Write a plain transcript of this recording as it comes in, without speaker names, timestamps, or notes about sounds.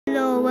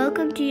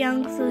welcome to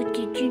Yangtsho.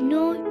 Did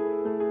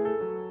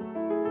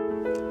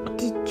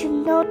you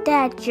know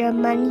that your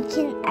money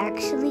can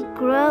actually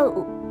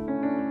grow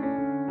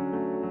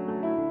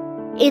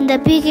in the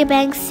piggy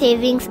bank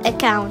savings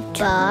account,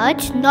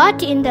 but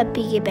not in the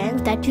piggy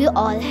bank that we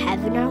all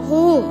have in our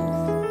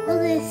homes? All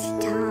this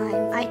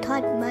time, I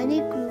thought money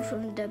grew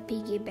from the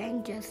piggy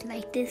bank just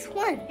like this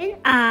one, and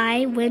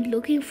I went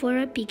looking for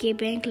a piggy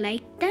bank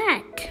like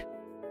that,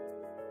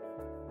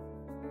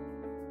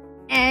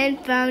 and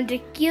found a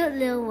cute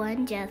little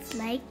one just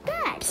like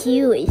that.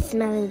 Cute, it's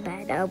smelling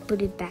bad. I'll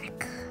put it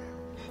back.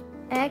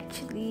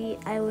 Actually,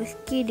 I was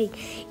kidding.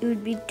 It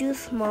would be too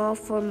small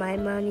for my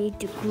money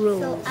to grow.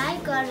 So I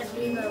got a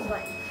bigger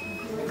one.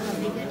 Look how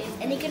big it is.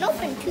 And it can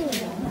open too.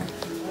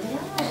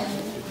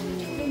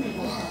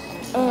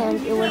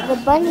 And it was a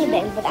bunny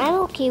bank, but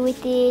I'm okay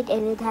with it,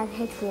 and it has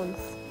headphones.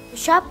 The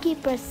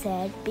shopkeeper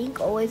said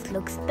pink always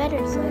looks better,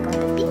 so I got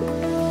a pink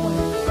one.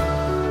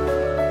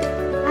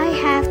 I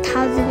have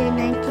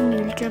 1,019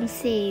 Yangtsho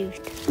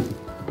saved.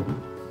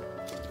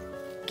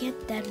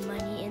 Kept that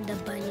money in the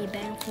bunny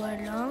bank for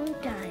a long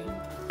time.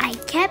 I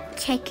kept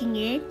checking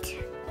it.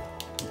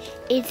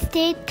 It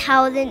stayed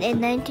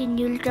 1,019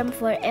 Yangtsho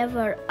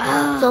forever.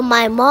 So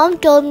my mom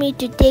told me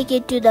to take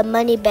it to the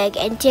money bank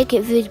and check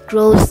if it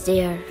grows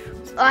there.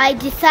 So I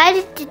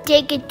decided to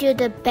take it to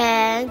the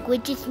bank,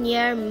 which is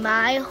near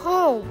my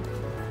home.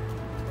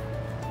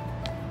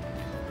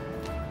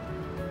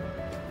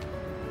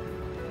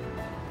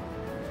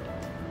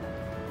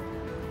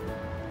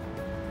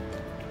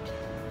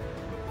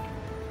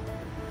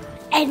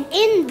 And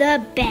in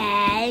the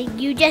bag,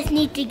 you just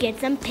need to get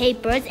some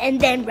papers and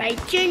then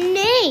write your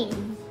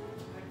name.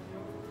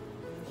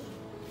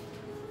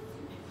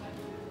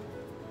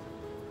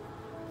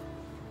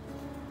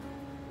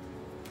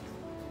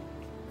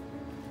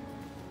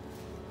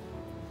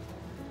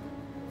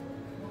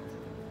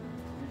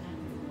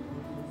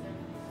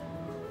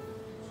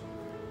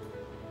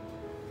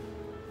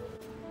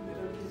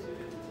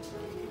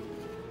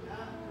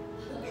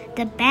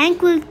 The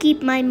bank will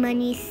keep my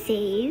money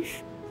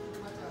safe,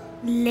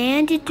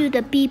 lend it to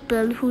the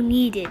people who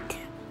need it,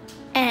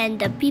 and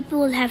the people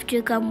will have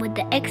to come with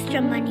the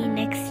extra money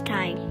next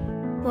time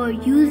for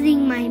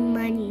using my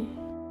money.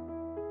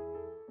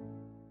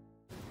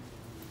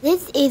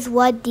 This is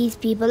what these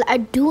people are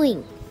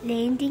doing.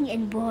 Lending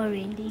and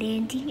borrowing,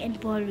 lending and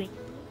borrowing.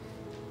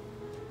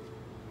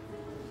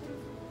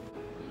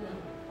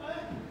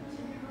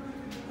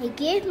 I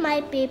gave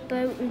my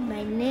paper with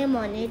my name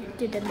on it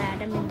to the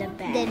madam in the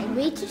bank. Then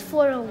waited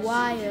for a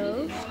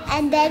while,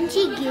 and then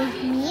she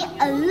gave me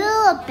a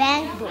little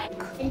bank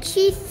book. And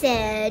she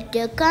said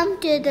to come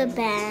to the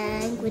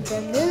bank with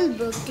a little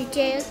book to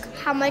check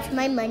how much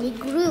my money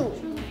grew.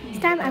 This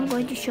time I'm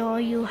going to show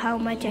you how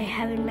much I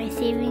have in my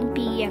saving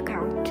piggy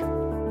account.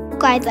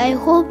 Guys, I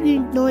hope you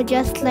know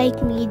just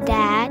like me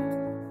that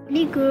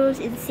money grows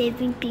in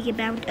saving piggy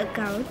bank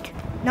account,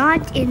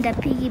 not in the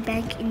piggy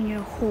bank in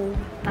your home.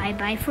 Bye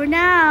bye for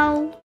now.